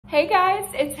Hey guys,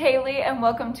 it's Haley and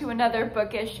welcome to another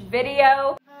bookish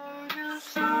video.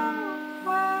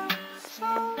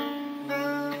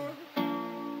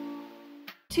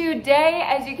 Today,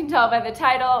 as you can tell by the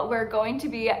title, we're going to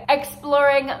be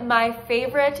exploring my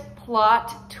favorite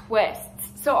plot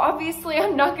twists. So obviously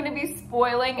I'm not going to be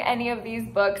spoiling any of these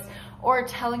books or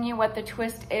telling you what the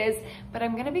twist is, but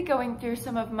I'm going to be going through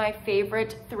some of my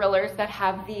favorite thrillers that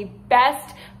have the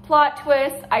best plot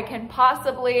twists I can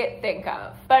possibly think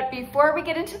of. But before we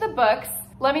get into the books,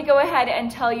 let me go ahead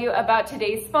and tell you about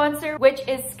today's sponsor, which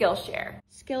is Skillshare.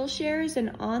 Skillshare is an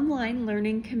online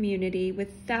learning community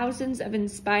with thousands of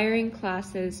inspiring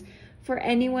classes for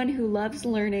anyone who loves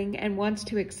learning and wants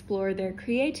to explore their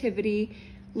creativity,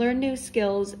 learn new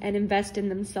skills, and invest in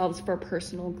themselves for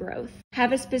personal growth.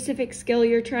 Have a specific skill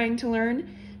you're trying to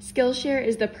learn? Skillshare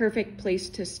is the perfect place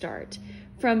to start.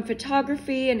 From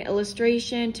photography and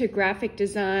illustration to graphic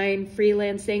design,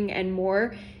 freelancing, and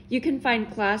more, you can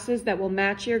find classes that will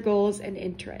match your goals and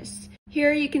interests.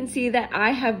 Here you can see that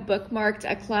I have bookmarked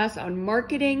a class on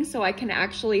marketing so I can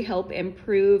actually help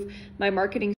improve my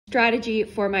marketing strategy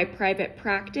for my private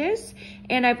practice.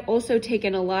 And I've also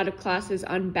taken a lot of classes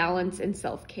on balance and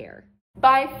self-care.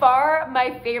 By far,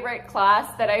 my favorite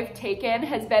class that I've taken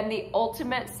has been the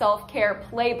Ultimate Self-Care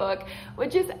Playbook,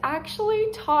 which is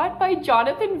actually taught by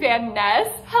Jonathan Van Ness.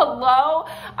 Hello,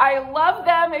 I love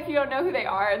them. If you don't know who they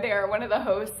are one of the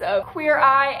hosts of Queer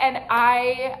Eye, and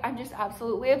I'm just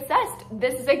absolutely obsessed.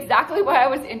 This is exactly why I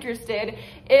was interested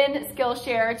in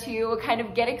Skillshare, to kind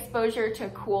of get exposure to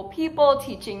cool people,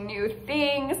 teaching new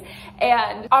things,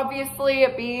 and obviously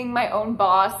being my own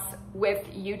boss with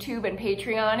YouTube and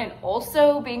Patreon, and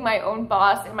also being my own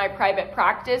boss in my private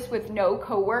practice with no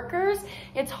coworkers.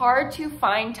 It's hard to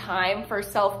find time for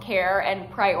self-care and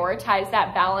prioritize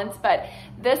that balance, but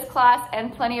this class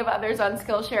and plenty of others on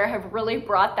Skillshare have really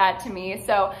brought that to me.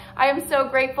 So I am so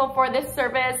grateful for this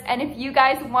service. And if you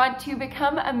guys want to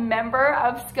become a member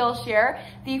of Skillshare,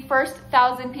 the first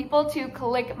 1,000 people to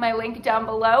click my link down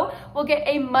below will get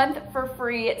a month for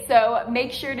free. So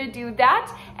make sure to do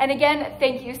that. And again,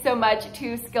 thank you so much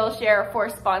to Skillshare for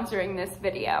sponsoring this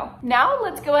video. Now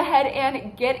let's go ahead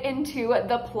and get into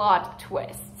the plot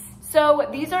twists. So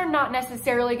these are not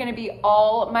necessarily going to be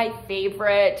all my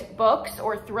favorite books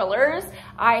or thrillers.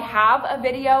 I have a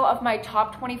video of my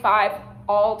top 25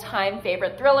 all-time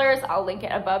favorite thrillers. I'll link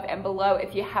it above and below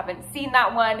if you haven't seen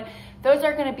that one. Those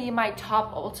are going to be my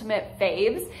top ultimate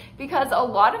faves, because a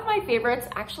lot of my favorites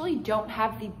actually don't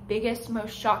have the biggest,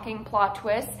 most shocking plot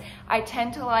twists. I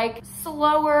tend to like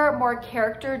slower, more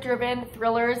character-driven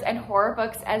thrillers and horror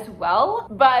books as well,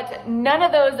 but none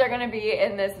of those are going to be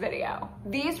in this video.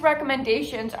 These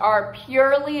recommendations are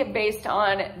purely based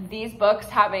on these books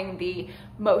having the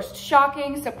most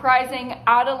shocking, surprising,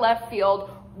 out of left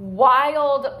field,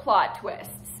 wild plot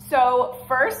twists. So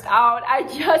first out, I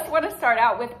just want to start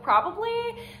out with probably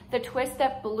the twist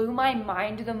that blew my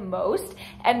mind the most.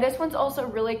 And this one's also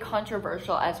really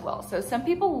controversial as well. So some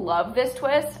people love this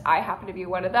twist. I happen to be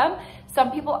one of them.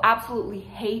 Some people absolutely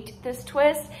hate this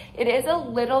twist. It is a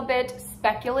little bit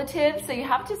speculative, so you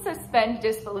have to suspend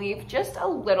disbelief just a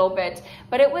little bit,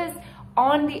 but it was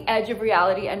on the edge of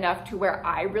reality enough to where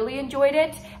I really enjoyed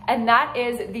it, and that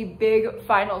is the big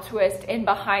final twist in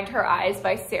Behind Her Eyes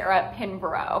by Sarah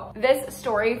Pinborough. This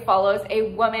story follows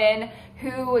a woman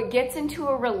who gets into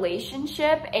a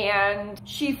relationship, and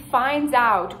she finds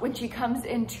out when she comes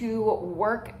into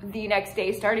work the next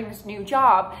day, starting this new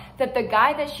job, that the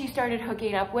guy that she started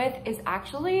hooking up with is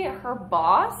actually her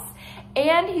boss,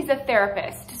 and he's a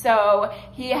therapist. So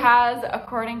he has,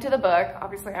 according to the book,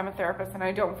 obviously I'm a therapist and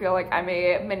I don't feel like I'm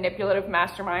a manipulative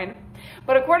mastermind,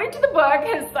 but according to the book,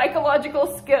 his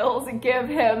psychological skills give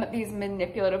him these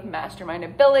manipulative mastermind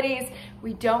abilities.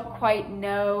 We don't quite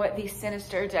know the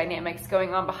sinister dynamics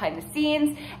going on behind the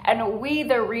scenes, and we,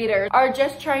 the readers, are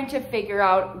just trying to figure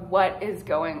out what is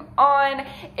going on.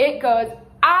 It goes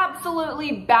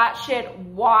absolutely batshit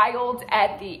wild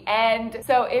at the end.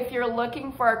 So if you're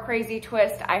looking for a crazy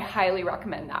twist, I highly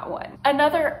recommend that one.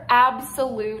 Another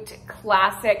absolute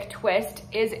classic twist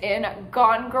is in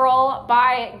Gone Girl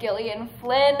by Gillian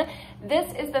Flynn.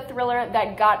 This is the thriller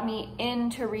that got me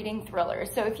into reading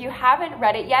thrillers. So if you haven't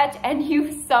read it yet and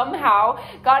you've somehow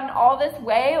gotten all this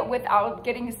way without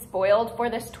getting spoiled for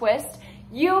this twist,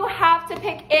 you have to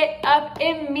pick it up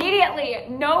immediately.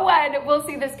 No one will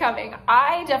see this coming.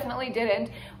 I definitely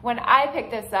didn't when I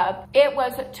picked this up, it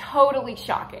was totally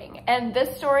shocking. And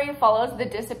this story follows the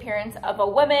disappearance of a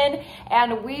woman,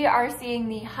 and we are seeing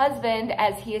the husband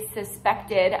as he is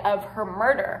suspected of her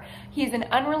murder. He's an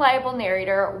unreliable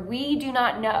narrator. We do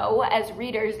not know as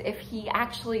readers if he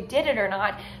actually did it or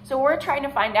not. So we're trying to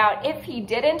find out if he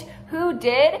didn't, who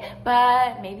did,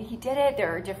 but maybe he did it.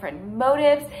 There are different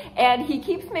motives, and he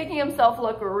keeps making himself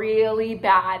look really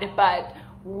bad, but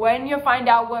when you find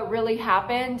out what really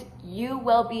happened, you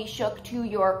will be shook to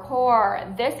your core.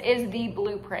 This is the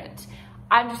blueprint.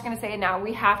 I'm just gonna say it now,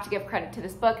 we have to give credit to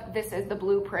this book. This is the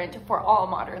blueprint for all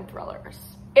modern thrillers.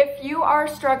 If you are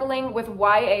struggling with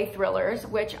YA thrillers,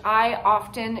 which I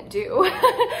often do,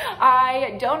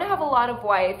 I don't have a lot of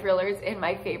YA thrillers in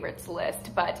my favorites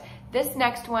list, but this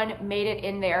next one made it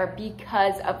in there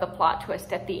because of the plot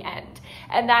twist at the end.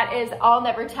 And that is I'll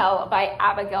Never Tell by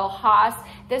Abigail Haas.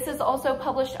 This is also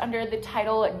published under the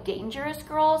title Dangerous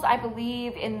Girls, I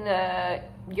believe in the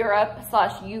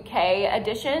Europe/UK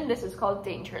edition. This is called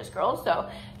Dangerous Girls, so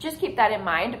just keep that in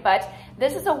mind. But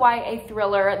this is a YA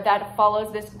thriller that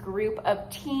follows this group of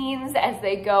teens as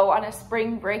they go on a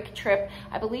spring break trip,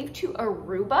 I believe to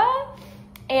Aruba.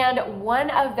 And one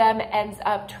of them ends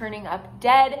up turning up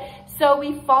dead. So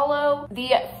we follow the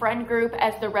friend group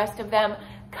as the rest of them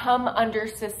come under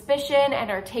suspicion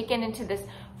and are taken into this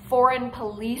foreign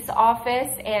police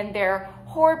office, and they're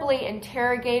horribly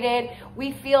interrogated.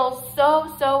 We feel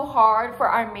so hard for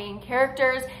our main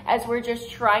characters as we're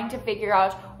just trying to figure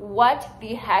out what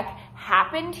the heck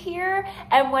happened here.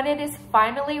 And when it is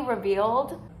finally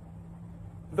revealed,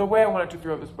 the way I wanted to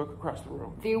throw this book across the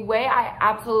room. The way I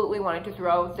absolutely wanted to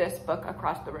throw this book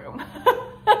across the room.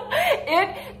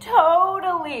 It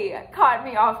totally caught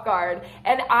me off guard.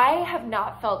 And I have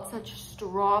not felt such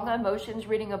strong emotions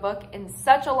reading a book in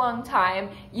such a long time.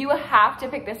 You have to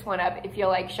pick this one up if you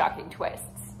like shocking twists.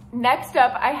 Next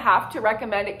up, I have to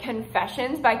recommend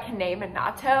Confessions by Kane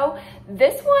Minato.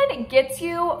 This one gets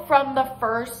you from the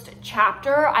first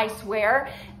chapter, I swear.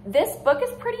 This book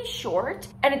is pretty short,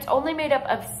 and it's only made up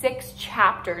of 6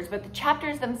 chapters, but the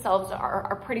chapters themselves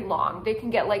are pretty long. They can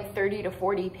get like 30 to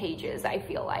 40 pages, I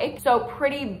feel like. So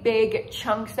pretty big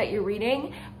chunks that you're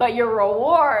reading, but your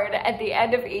reward at the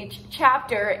end of each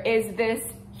chapter is this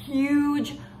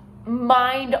huge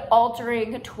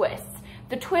mind-altering twist.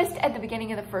 The twist at the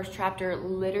beginning of the first chapter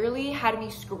literally had me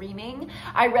screaming.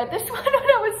 I read this one when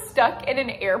I was stuck in an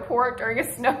airport during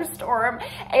a snowstorm,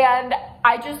 and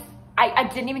I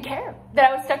didn't even care that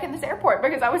I was stuck in this airport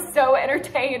because I was so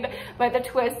entertained by the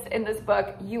twists in this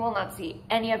book. You will not see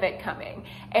any of it coming.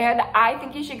 And I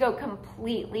think you should go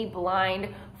completely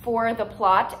blind for the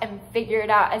plot and figure it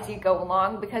out as you go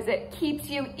along, because it keeps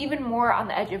you even more on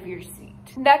the edge of your seat.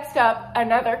 Next up,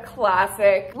 another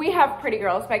classic. We have Pretty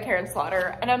Girls by Karen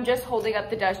Slaughter, and I'm just holding up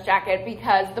the dust jacket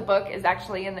because the book is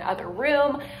actually in the other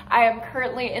room. I am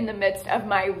currently in the midst of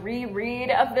my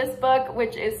reread of this book,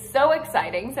 which is so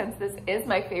exciting since this is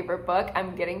my favorite book.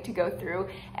 I'm getting to go through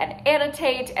and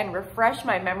annotate and refresh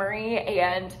my memory,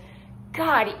 and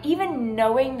God, even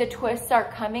knowing the twists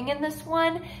are coming in this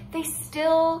one, they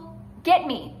still get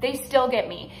me. They still get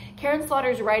me. Karen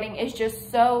Slaughter's writing is just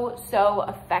so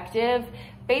effective.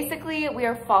 Basically, we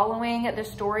are following the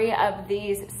story of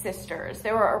these sisters.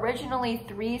 There were originally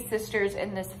 3 sisters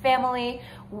in this family.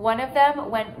 One of them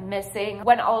went missing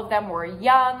when all of them were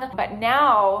young, but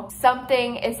now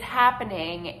something is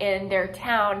happening in their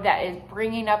town that is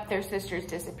bringing up their sister's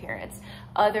disappearance.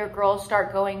 Other girls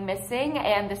start going missing,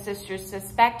 and the sisters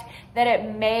suspect that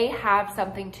it may have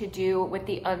something to do with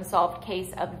the unsolved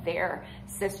case of their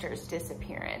sister's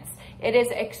disappearance. It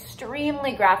is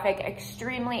extremely graphic,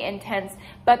 extremely intense,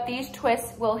 but these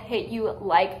twists will hit you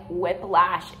like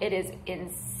whiplash. It is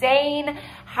insane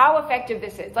how effective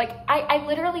this is. Like, I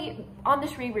literally, on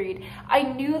this reread, I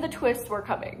knew the twists were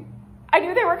coming. I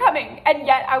knew they were coming, and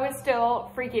yet I was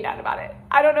still freaking out about it.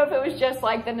 I don't know if it was just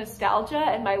like the nostalgia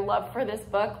and my love for this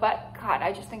book, but God,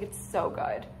 I just think it's so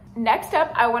good. Next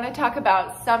up, I want to talk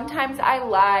about Sometimes I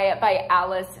Lie by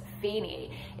Alice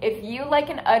Feeney. If you like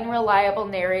an unreliable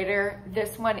narrator,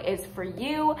 this one is for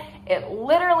you. It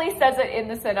literally says it in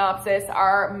the synopsis.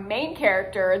 Our main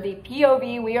character, the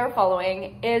POV we are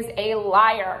following, is a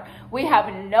liar. We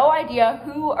have no idea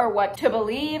who or what to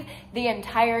believe the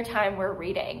entire time we're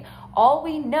reading. All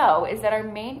we know is that our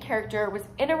main character was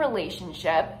in a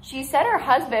relationship. She said her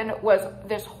husband was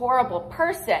this horrible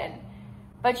person,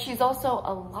 but she's also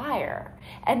a liar.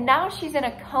 And now she's in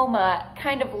a coma,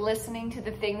 kind of listening to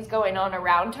the things going on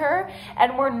around her,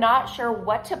 and we're not sure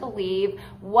what to believe,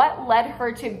 what led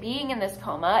her to being in this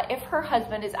coma, if her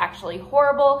husband is actually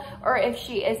horrible, or if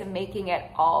she is making it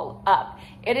all up.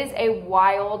 It is a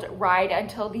wild ride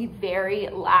until the very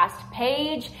last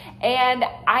page, and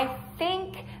I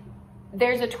think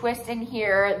there's a twist in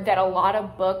here that a lot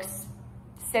of books,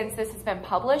 since this has been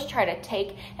published, try to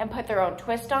take and put their own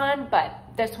twist on, but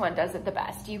this one does it the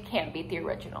best. You can't beat the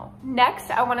original. Next,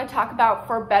 I want to talk about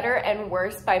For Better and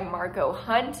Worse by Margot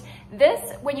Hunt.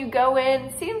 This, when you go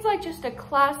in, seems like just a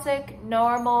classic,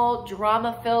 normal,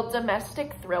 drama-filled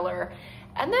domestic thriller.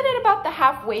 And then at about the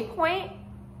halfway point,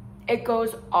 it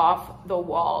goes off the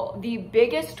wall. The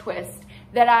biggest twist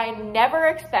that I never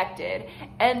expected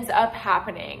ends up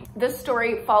happening. This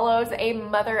story follows a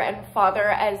mother and father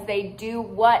as they do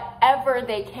whatever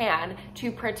they can to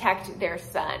protect their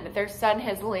son. Their son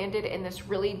has landed in this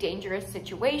really dangerous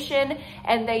situation,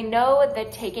 and they know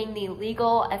that taking the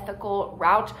legal, ethical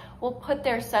route will put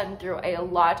their son through a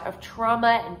lot of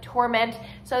trauma and torment,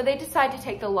 so they decide to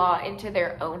take the law into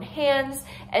their own hands,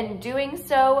 and doing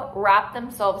so, wrap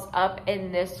themselves up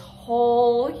in this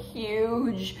whole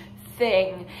huge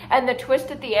thing. And the twist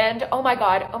at the end, oh my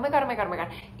god, oh my god, oh my god, oh my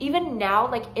god. Even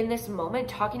now, like in this moment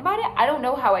talking about it, I don't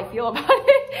know how I feel about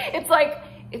it. It's like,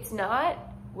 it's not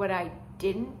what I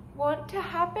didn't want to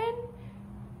happen,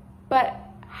 but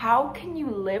how can you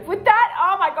live with that?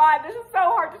 Oh my god, this is so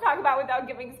hard to talk about without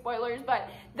giving spoilers, but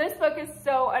this book is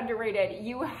so underrated.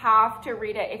 You have to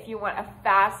read it if you want a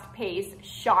fast-paced,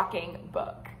 shocking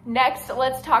book. Next,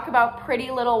 let's talk about Pretty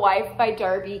Little Wife by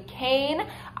Darby Kane.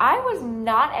 I was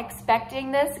not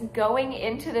expecting this going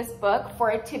into this book for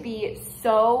it to be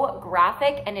so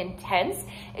graphic and intense.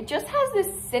 It just has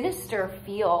this sinister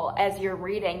feel as you're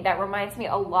reading that reminds me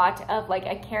a lot of like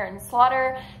a Karen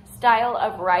Slaughter style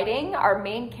of writing. Our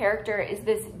main character is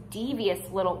this devious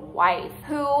little wife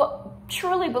who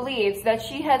truly believes that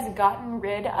she has gotten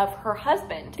rid of her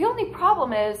husband. The only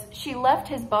problem is she left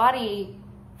his body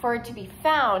for it to be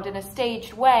found in a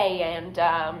staged way, and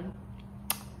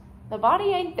the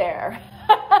body ain't there.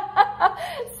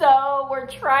 So we're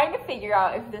trying to figure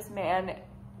out if this man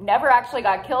never actually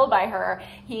got killed by her.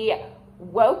 He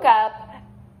woke up,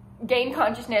 gained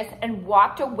consciousness, and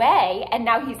walked away, and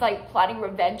now he's like plotting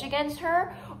revenge against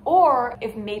her, or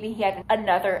if maybe he had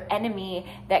another enemy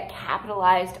that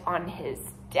capitalized on his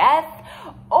death,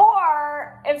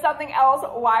 or if something else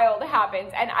wild happens.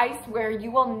 And I swear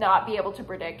you will not be able to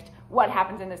predict what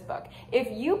happens in this book. If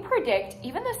you predict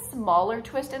even the smaller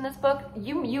twist in this book,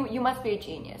 you must be a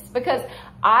genius, because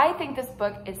I think this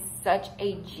book is such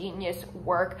a genius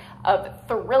work of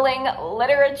thrilling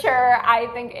literature. I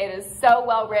think it is so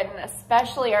well written,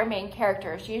 especially our main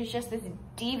character. She is just this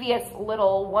devious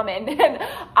little woman, and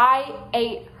I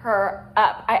ate her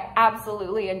up. I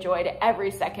absolutely enjoyed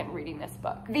every second reading this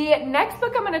book. The next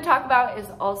book I'm going to talk about is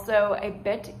also a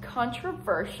bit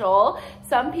controversial.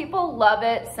 Some people love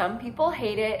it, some people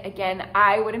hate it. Again,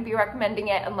 I wouldn't be recommending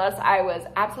it unless I was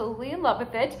absolutely in love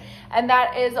with it, and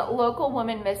that is Local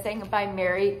Woman Missing by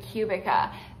Mary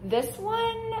Kubica. This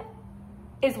one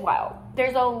is wild.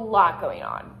 There's a lot going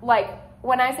on. Like,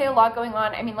 when I say a lot going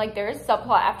on, I mean like there is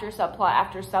subplot after subplot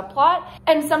after subplot,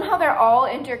 and somehow they're all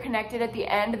interconnected at the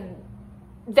end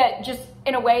that just,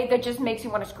 in a way that just makes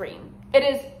you want to scream. It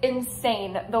is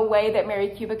insane the way that Mary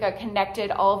Kubica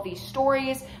connected all of these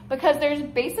stories, because there's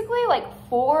basically like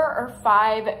 4 or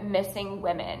 5 missing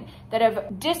women that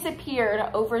have disappeared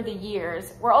over the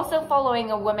years. We're also following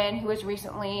a woman who has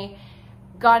recently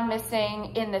gone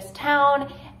missing in this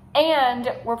town,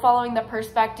 and we're following the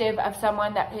perspective of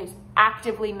someone that is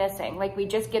actively missing. Like, we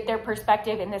just get their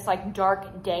perspective in this like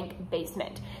dark, dank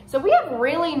basement. So we have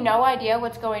really no idea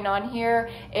what's going on here,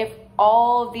 if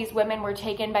all of these women were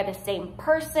taken by the same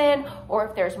person, or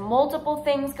if there's multiple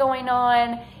things going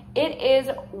on. It is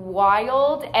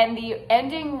wild, and the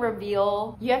ending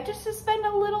reveal, you have to suspend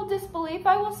a little disbelief,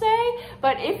 I will say,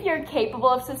 but if you're capable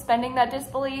of suspending that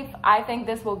disbelief, I think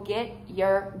this will get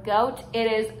your goat.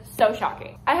 It is so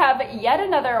shocking. I have yet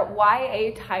another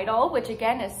YA title, which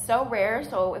again is so rare,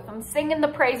 so if I'm singing the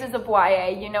praises of YA,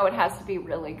 you know it has to be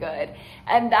really good,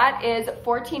 and that is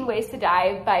 14 Ways to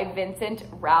Die by Vincent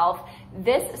Ralph.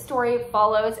 This story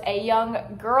follows a young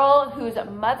girl whose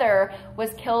mother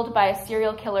was killed by a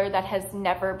serial killer that has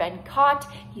never been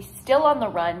caught. He's still on the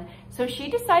run. So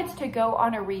she decides to go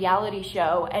on a reality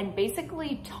show and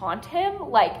basically taunt him,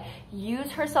 like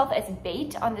use herself as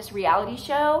bait on this reality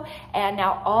show. And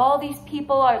now all these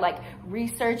people are like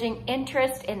resurging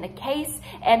interest in the case,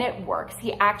 and it works.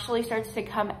 He actually starts to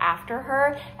come after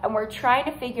her, and we're trying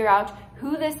to figure out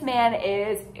who this man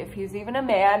is, if he's even a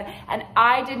man, and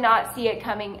I did not see it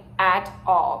coming at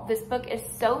all. This book is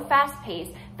so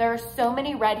fast-paced. There are so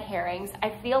many red herrings.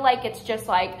 I feel like it's just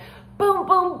like boom,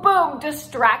 boom, boom,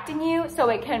 distracting you so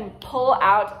it can pull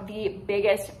out the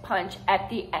biggest punch at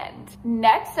the end.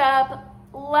 Next up,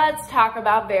 let's talk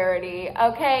about Verity.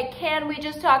 Okay, can we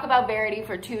just talk about Verity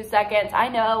for 2 seconds? I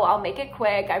know, I'll make it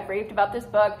quick. I've raved about this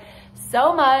book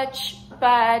so much,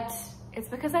 but it's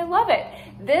because I love it.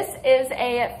 This is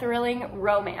a thrilling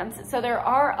romance. So there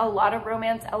are a lot of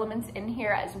romance elements in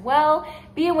here as well.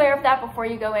 Be aware of that before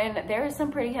you go in. There is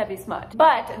some pretty heavy smut.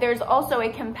 But there's also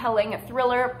a compelling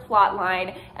thriller plot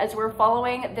line as we're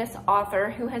following this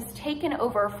author who has taken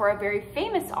over for a very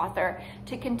famous author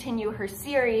to continue her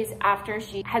series after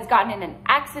she has gotten in an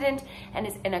accident and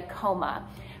is in a coma.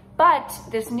 But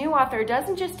this new author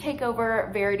doesn't just take over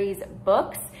Verity's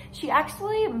books. She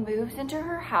actually moves into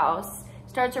her house,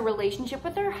 starts a relationship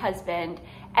with her husband,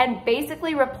 and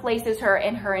basically replaces her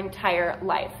in her entire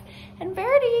life. And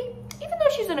Verity, even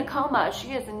though she's in a coma,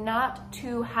 she is not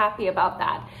too happy about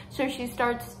that. So she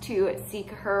starts to seek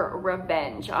her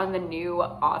revenge on the new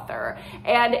author.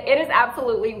 And it is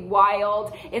absolutely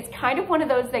wild. It's kind of one of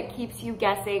those that keeps you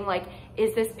guessing, like,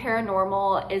 is this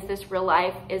paranormal? Is this real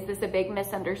life? Is this a big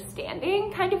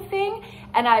misunderstanding kind of thing?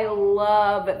 And I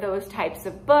love those types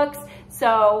of books.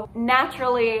 So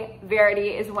naturally, Verity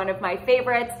is one of my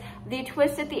favorites. The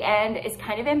twist at the end is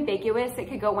kind of ambiguous. It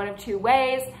could go one of two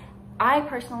ways. I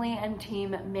personally am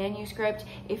team manuscript.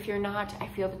 If you're not, I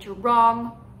feel that you're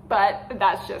wrong, but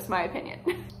that's just my opinion.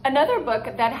 Another book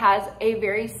that has a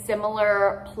very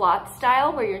similar plot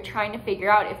style where you're trying to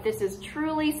figure out if this is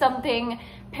truly something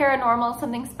paranormal,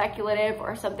 something speculative,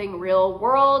 or something real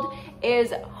world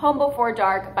is Home Before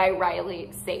Dark by Riley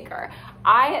Sager.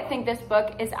 I think this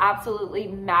book is absolutely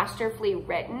masterfully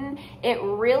written. It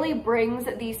really brings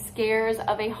the scares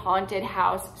of a haunted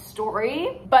house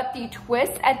story, but the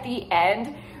twist at the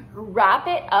end wrap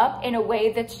it up in a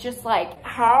way that's just like,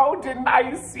 How didn't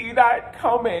I see that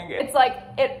coming? it's like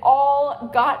it all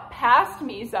got past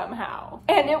me somehow.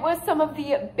 And it was some of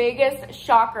the biggest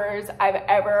shockers I've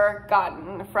ever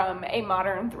gotten from a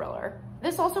modern thriller.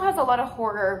 This also has a lot of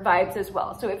horror vibes as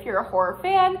well. So if you're a horror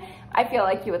fan, I feel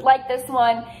like you would like this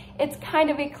one. It's kind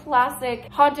of a classic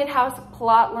haunted house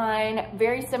plot line,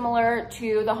 very similar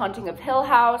to The Haunting of Hill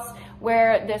House,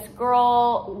 where this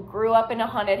girl grew up in a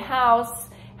haunted house.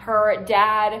 Her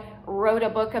dad wrote a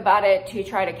book about it to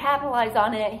try to capitalize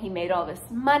on it. He made all this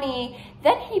money.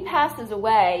 Then he passes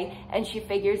away and she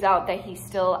figures out that he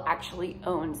still actually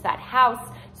owns that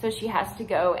house. So she has to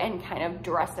go and kind of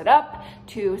dress it up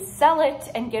to sell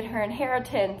it and get her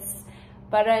inheritance.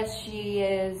 But as she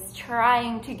is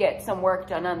trying to get some work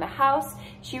done on the house,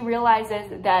 she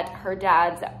realizes that her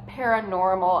dad's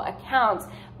paranormal accounts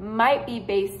might be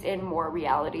based in more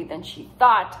reality than she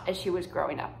thought as she was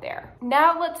growing up there.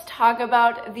 Now let's talk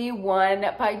about The One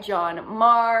by John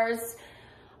Mars.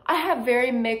 I have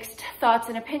very mixed thoughts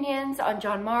and opinions on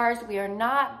John Mars. We are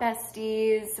not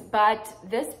besties, but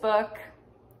this book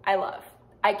I love.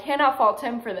 I cannot fault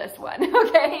him for this one,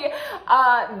 okay?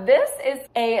 This is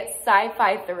a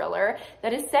sci-fi thriller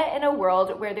that is set in a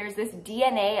world where there's this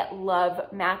DNA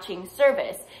love matching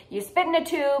service. You spit in a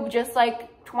tube just like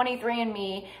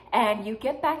 23andMe and you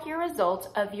get back your results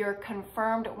of your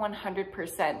confirmed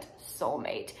 100%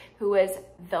 soulmate, who is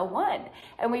the one.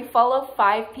 And we follow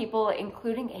 5 people,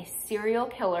 including a serial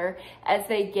killer, as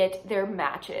they get their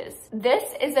matches.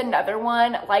 This is another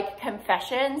one, like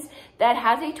Confessions, that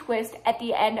has a twist at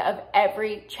the end of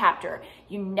every chapter.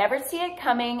 You never see it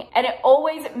coming, and it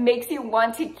always makes you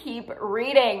want to keep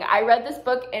reading. I read this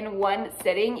book in one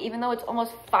sitting, even though it's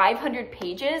almost 500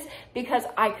 pages, because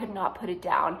I could not put it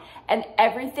down. And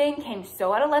everything came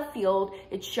so out of left field.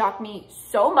 It shocked me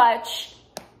so much.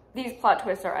 These plot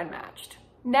twists are unmatched.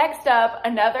 Next up,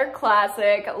 another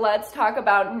classic. Let's talk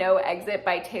about No Exit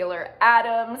by Taylor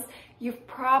Adams. You've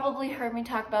probably heard me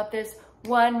talk about this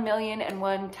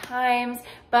 1,000,001 times,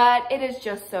 but it is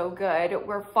just so good.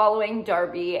 We're following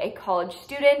Darby, a college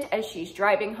student, as she's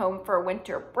driving home for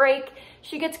winter break.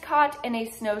 She gets caught in a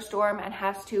snowstorm and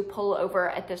has to pull over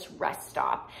at this rest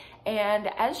stop. And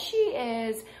as she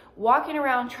is walking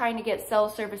around trying to get cell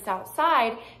service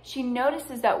outside, she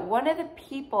notices that one of the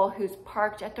people who's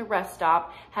parked at the rest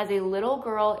stop has a little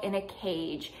girl in a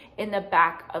cage in the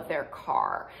back of their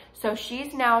car. So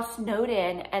she's now snowed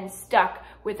in and stuck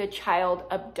with a child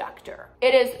abductor.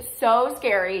 It is so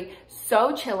scary,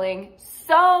 so chilling,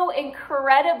 so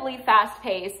incredibly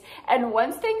fast-paced, and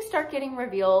once things start getting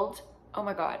revealed, oh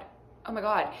my God. Oh my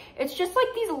God. It's just like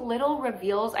these little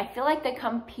reveals. I feel like they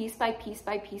come piece by piece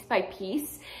by piece by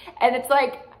piece. And it's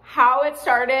like, how it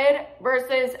started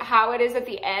versus how it is at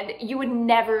the end, you would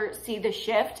never see the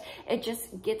shift. It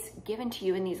just gets given to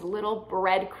you in these little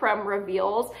breadcrumb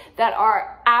reveals that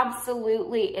are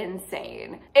absolutely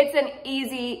insane. It's an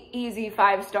easy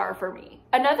 5-star for me.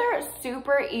 Another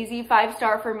super easy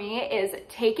 5-star for me is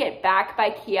Take It Back by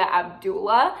Kia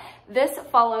Abdullah. This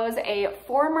follows a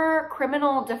former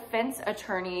criminal defense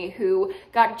attorney who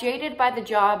got jaded by the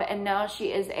job, and now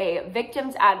she is a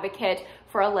victim's advocate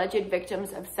for alleged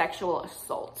victims of sexual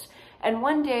assault. And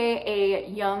one day a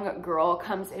young girl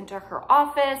comes into her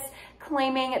office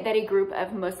claiming that a group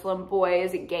of Muslim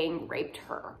boys gang raped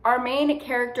her. Our main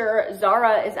character,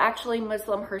 Zara, is actually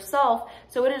Muslim herself,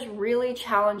 so it is really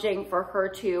challenging for her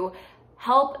to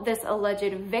help this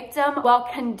alleged victim while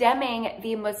condemning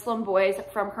the Muslim boys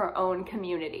from her own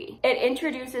community. It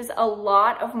introduces a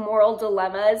lot of moral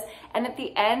dilemmas, and at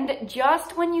the end,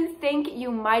 just when you think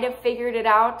you might have figured it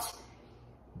out,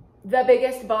 the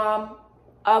biggest bomb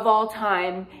of all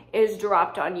time is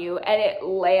dropped on you, and it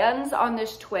lands on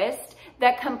this twist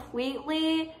that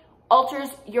completely alters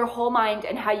your whole mind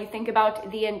and how you think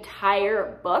about the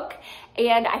entire book.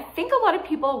 And I think a lot of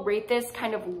people rate this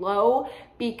kind of low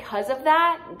because of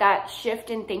that. That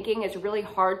shift in thinking is really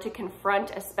hard to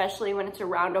confront, especially when it's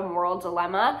around a moral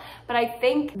dilemma. But I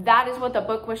think that is what the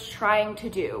book was trying to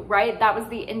do, right? That was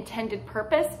the intended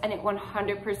purpose, and it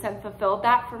 100% fulfilled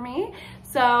that for me.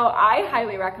 So I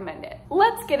highly recommend it.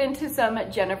 Let's get into some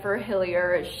Jennifer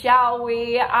Hillier, shall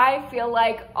we? I feel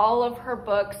like all of her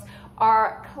books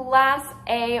are class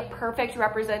A perfect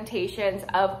representations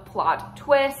of plot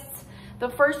twists. The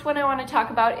first one I want to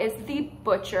talk about is The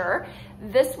Butcher.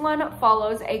 This one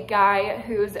follows a guy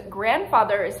whose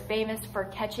grandfather is famous for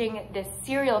catching this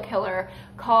serial killer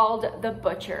called the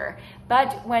Butcher.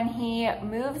 But when he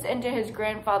moves into his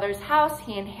grandfather's house,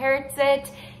 he inherits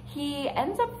it. He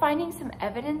ends up finding some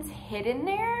evidence hidden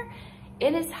there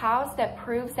in his house that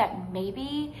proves that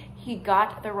maybe he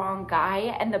got the wrong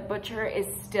guy and the Butcher is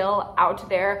still out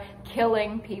there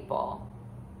killing people.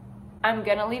 I'm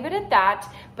gonna leave it at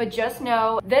that, but just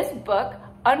know this book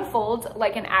unfolds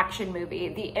like an action movie.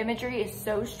 The imagery is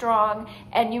so strong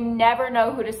and you never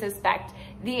know who to suspect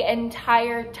the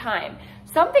entire time.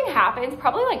 Something happens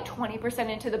probably like 20%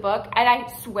 into the book, and I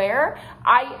swear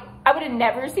I would have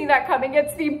never seen that coming.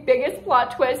 It's the biggest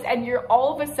plot twist, and you're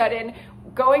all of a sudden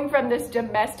going from this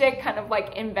domestic kind of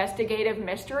like investigative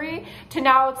mystery to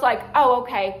now it's like, oh,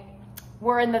 okay,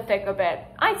 we're in the thick of it.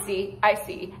 I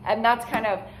see. And that's kind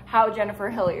of how Jennifer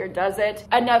Hillier does it.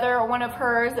 Another one of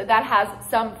hers that has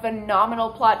some phenomenal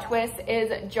plot twists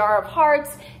is Jar of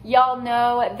Hearts. Y'all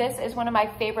know this is one of my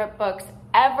favorite books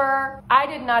ever. I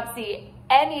did not see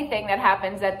anything that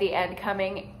happens at the end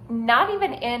coming, not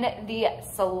even in the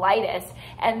slightest.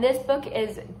 And this book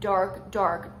is dark.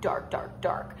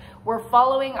 We're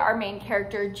following our main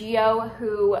character, Geo,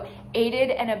 who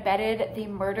aided and abetted the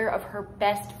murder of her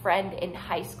best friend in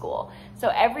high school. So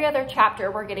every other chapter,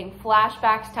 we're getting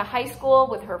flashbacks to high school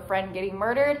with her friend getting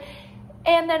murdered,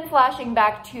 and then flashing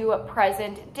back to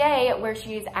present day where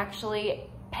she's actually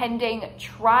pending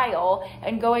trial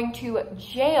and going to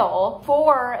jail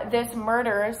for this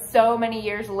murder so many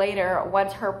years later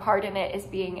once her part in it is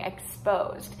being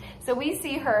exposed. So we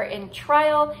see her in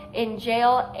trial, in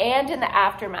jail, and in the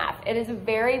aftermath. It is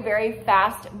very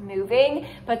fast moving,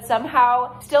 but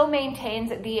somehow still maintains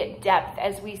the depth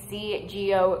as we see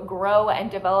Geo grow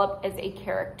and develop as a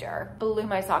character. Blew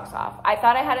my socks off. I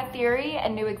thought I had a theory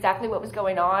and knew exactly what was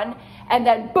going on, and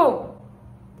then boom,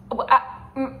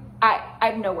 I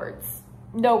have no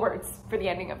words for the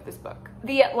ending of this book.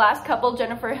 The last couple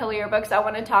Jennifer Hillier books I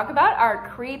want to talk about are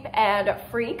Creep and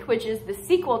Freak, which is the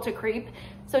sequel to Creep.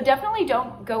 So definitely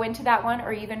don't go into that one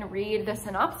or even read the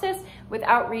synopsis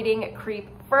without reading Creep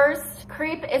first.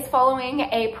 Creep is following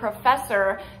a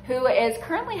professor who is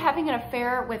currently having an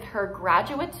affair with her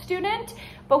graduate student,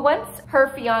 but once her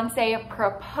fiance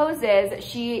proposes,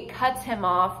 she cuts him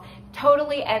off,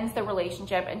 totally ends the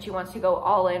relationship, and she wants to go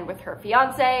all in with her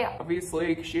fiance.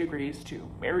 Obviously, she agrees to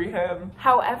marry him.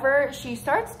 However, she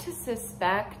starts to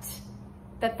suspect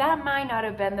that that might not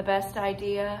have been the best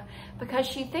idea because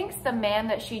she thinks the man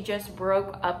that she just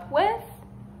broke up with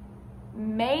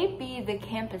may be the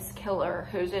campus killer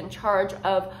who's in charge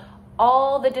of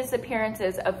all the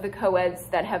disappearances of the co-eds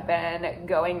that have been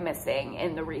going missing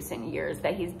in the recent years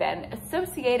that he's been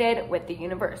associated with the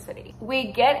university.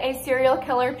 We get a serial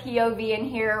killer POV in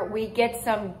here, we get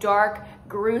some dark,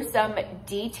 gruesome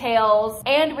details,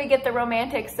 and we get the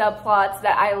romantic subplots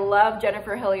that I love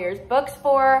Jennifer Hillier's books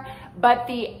for, but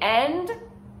the end,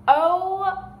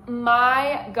 oh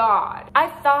my God. I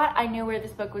thought I knew where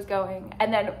this book was going,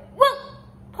 and then whoop,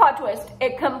 plot twist,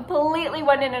 it completely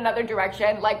went in another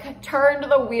direction, like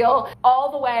turned the wheel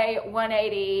all the way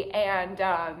 180 and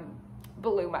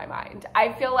blew my mind.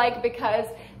 I feel like because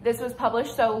this was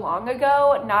published so long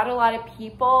ago, not a lot of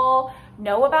people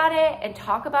know about it and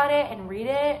talk about it and read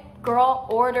it. Girl,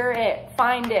 order it,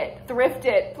 find it, thrift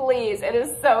it, please. It is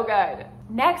so good.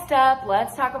 Next up,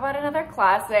 let's talk about another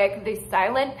classic, The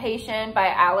Silent Patient by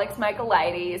Alex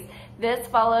Michaelides. This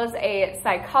follows a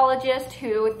psychologist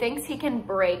who thinks he can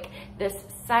break this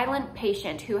silent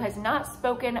patient who has not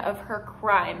spoken of her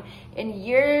crime in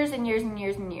years and years and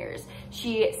years and years.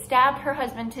 She stabbed her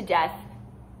husband to death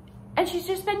and she's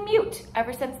just been mute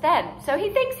ever since then. So he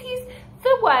thinks he's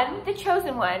the one, the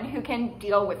chosen one, who can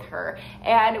deal with her.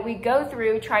 And we go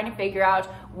through trying to figure out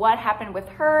what happened with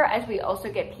her, as we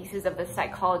also get pieces of the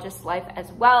psychologist's life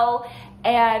as well.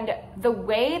 And the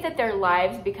way that their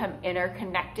lives become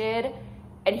interconnected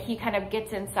and he kind of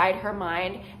gets inside her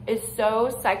mind is so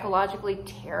psychologically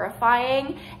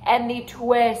terrifying. And the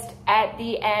twist at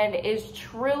the end is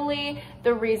truly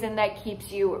the reason that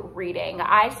keeps you reading.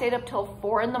 I stayed up till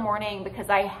 4 in the morning because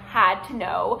I had to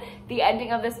know the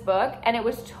ending of this book, and it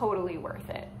was totally worth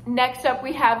it. Next up,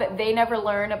 we have They Never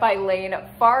Learn by Lane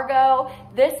Fargo.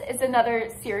 This is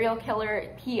another serial killer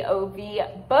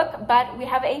POV book, but we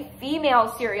have a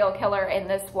female serial killer in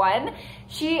this one.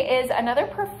 She is another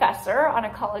professor on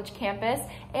a college campus,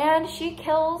 and she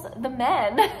kills the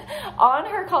men on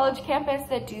her college campus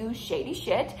that do shady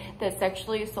shit, that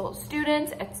sexually assault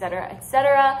students, etc.,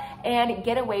 and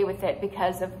get away with it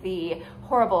because of the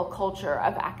horrible culture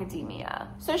of academia.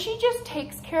 So she just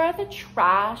takes care of the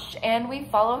trash, and we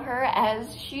follow her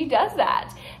as she does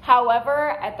that. However,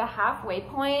 at the halfway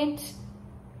point,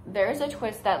 there's a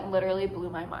twist that literally blew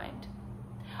my mind.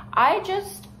 I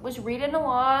just was reading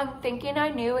along thinking I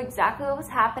knew exactly what was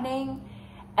happening,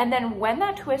 and then when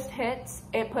that twist hits,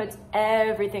 it puts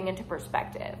everything into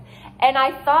perspective. And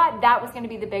I thought that was going to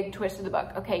be the big twist of the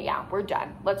book. Okay, yeah, we're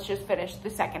done. Let's just finish the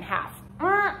second half.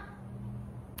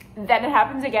 Then it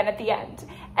happens again at the end,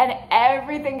 and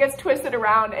everything gets twisted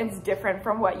around and is different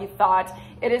from what you thought.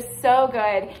 It is so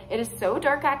good. It is so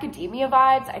dark academia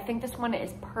vibes. I think this one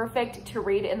is perfect to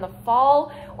read in the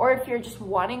fall, or if you're just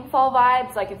wanting fall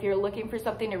vibes, like if you're looking for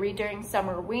something to read during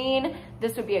Summerween,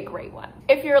 this would be a great one.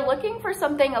 If you're looking for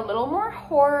something a little more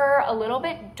horror, a little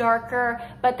bit darker,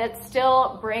 but that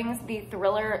still brings the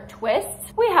thriller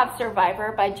twists, we have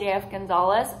Survivor by J.F.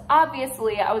 Gonzalez.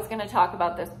 Obviously, I was going to talk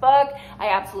about this book. I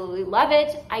absolutely love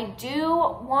it. I do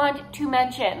want to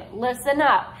mention, listen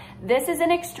up, this is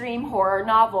an extreme horror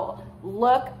novel.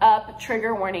 Look up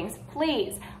trigger warnings,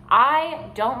 please.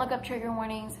 I don't look up trigger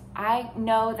warnings. I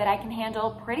know that I can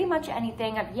handle pretty much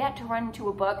anything. I've yet to run into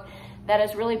a book that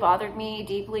has really bothered me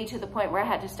deeply to the point where I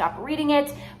had to stop reading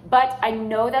it, but I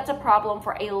know that's a problem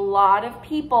for a lot of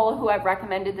people who I've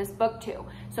recommended this book to.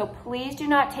 So please do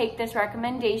not take this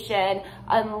recommendation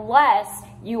unless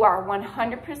you are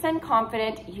 100%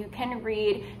 confident you can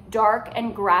read dark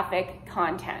and graphic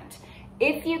content.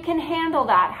 If you can handle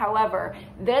that, however,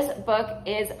 this book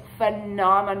is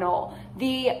phenomenal.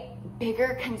 The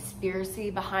bigger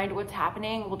conspiracy behind what's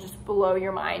happening will just blow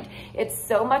your mind. It's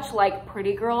so much like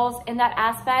Pretty Girls in that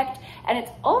aspect, and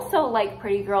it's also like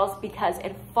Pretty Girls because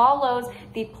it follows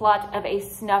the plot of a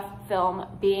snuff film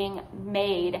being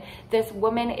made. This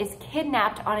woman is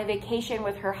kidnapped on a vacation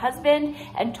with her husband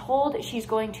and told she's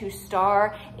going to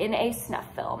star in a snuff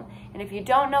film. And if you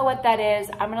don't know what that is,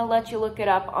 I'm gonna let you look it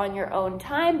up on your own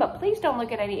time, but please don't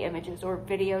look at any images or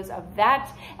videos of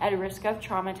that at risk of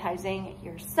traumatizing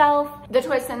yourself. The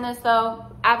twist in this though,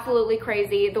 absolutely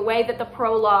crazy. The way that the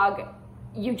prologue,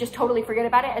 you just totally forget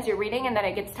about it as you're reading, and then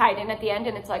it gets tied in at the end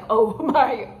and it's like, oh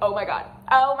my God.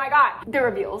 Oh my God. The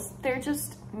reveals, they're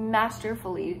just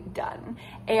masterfully done.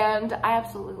 And I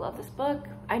absolutely love this book.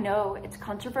 I know it's a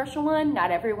controversial one.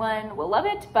 Not everyone will love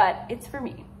it, but it's for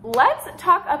me. Let's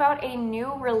talk about a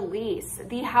new release,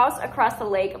 The House Across the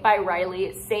Lake by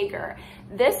Riley Sager.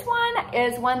 This one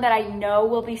is one that I know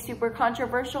will be super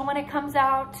controversial when it comes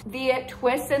out. The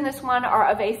twists in this one are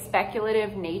of a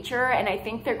speculative nature, and I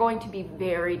think they're going to be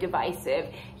very divisive.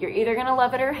 You're either gonna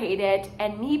love it or hate it.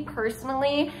 And me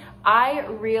personally, I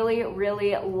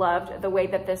really loved the way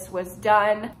that this was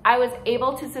done. I was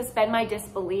able to suspend my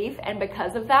disbelief, and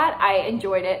because of that, I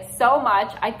enjoyed it so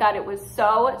much. I thought it was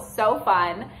so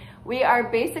fun. We are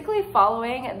basically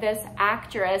following this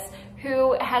actress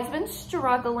who has been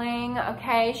struggling,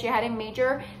 okay? She had a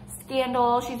major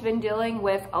scandal. She's been dealing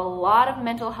with a lot of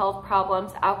mental health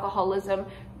problems, alcoholism,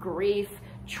 grief,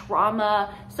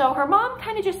 trauma. So her mom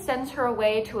kind of just sends her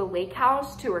away to a lake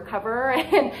house to recover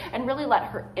and really let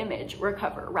her image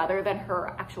recover rather than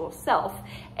her actual self.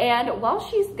 And while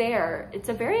she's there, it's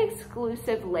a very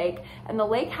exclusive lake, and the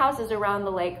lake houses around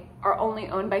the lake are only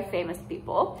owned by famous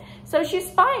people. So she's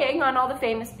spying on all the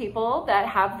famous people that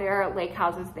have their lake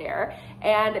houses there.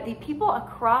 And the people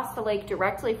across the lake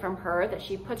directly from her that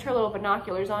she puts her little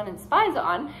binoculars on and spies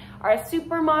on are a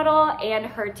supermodel and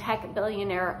her tech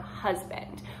billionaire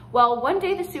husband. Well, one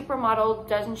day the supermodel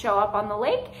doesn't show up on the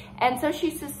lake, and so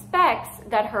she suspects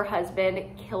that her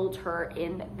husband killed her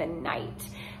in the night.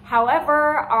 However,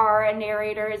 our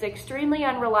narrator is extremely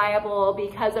unreliable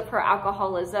because of her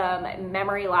alcoholism,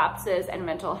 memory lapses, and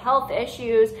mental health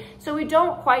issues, so we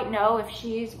don't quite know if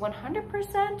she's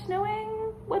 100% knowing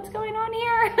what's going on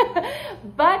here.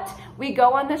 But we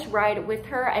go on this ride with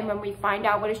her, and when we find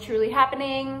out what is truly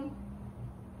happening,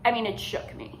 I mean, it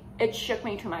shook me. It shook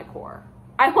me to my core.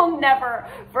 I will never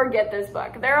forget this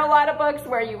book. There are a lot of books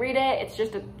where you read it, it's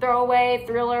just a throwaway,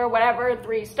 thriller, whatever,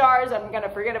 3 stars, I'm gonna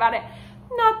forget about it.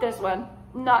 Not this one.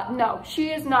 No,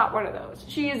 she is not one of those.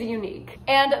 She is unique.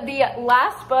 And the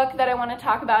last book that I want to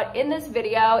talk about in this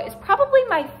video is probably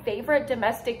my favorite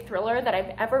domestic thriller that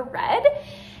I've ever read.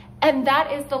 And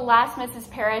that is The Last Mrs.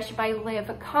 Parrish by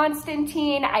Liv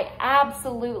Constantine. I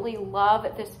absolutely love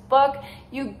this book.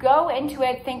 You go into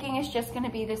it thinking it's just gonna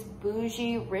be this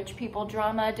bougie, rich people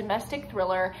drama, domestic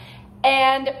thriller,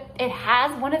 and it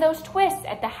has one of those twists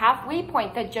at the halfway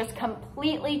point that just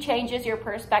completely changes your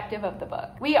perspective of the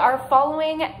book. We are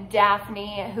following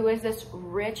Daphne, who is this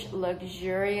rich,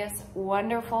 luxurious,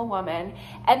 wonderful woman.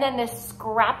 And then this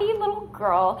scrappy little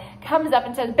girl comes up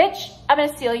and says, bitch, I'm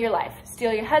gonna steal your life,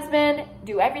 steal your husband,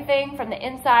 do everything from the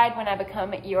inside when I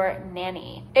become your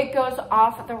nanny. It goes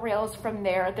off the rails from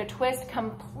there. The twist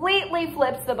completely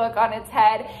flips the book on its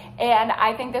head. And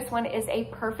I think this one is a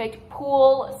perfect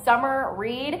pool summer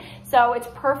read. So it's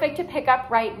perfect to pick up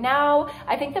right now.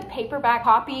 I think the paperback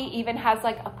copy even has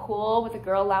like a pool with a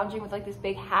girl lounging with like this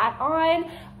big hat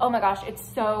on. Oh my gosh, it's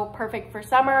so perfect for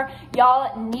summer.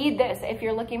 Y'all need this if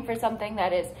you're looking for something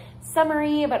that is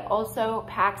summery, but also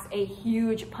packs a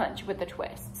huge punch with the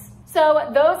twists. So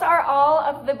those are all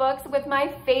of the books with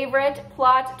my favorite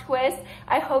plot twists.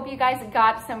 I hope you guys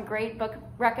got some great book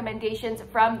recommendations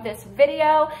from this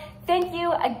video. Thank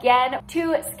you again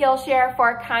to Skillshare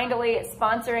for kindly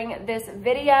sponsoring this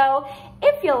video.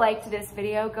 If you liked this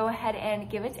video, go ahead and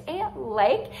give it a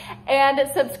like and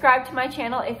subscribe to my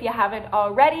channel if you haven't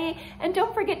already. And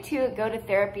don't forget to go to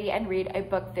therapy and read a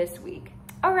book this week.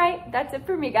 All right, that's it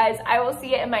for me, guys. I will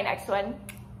see you in my next one.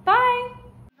 Bye.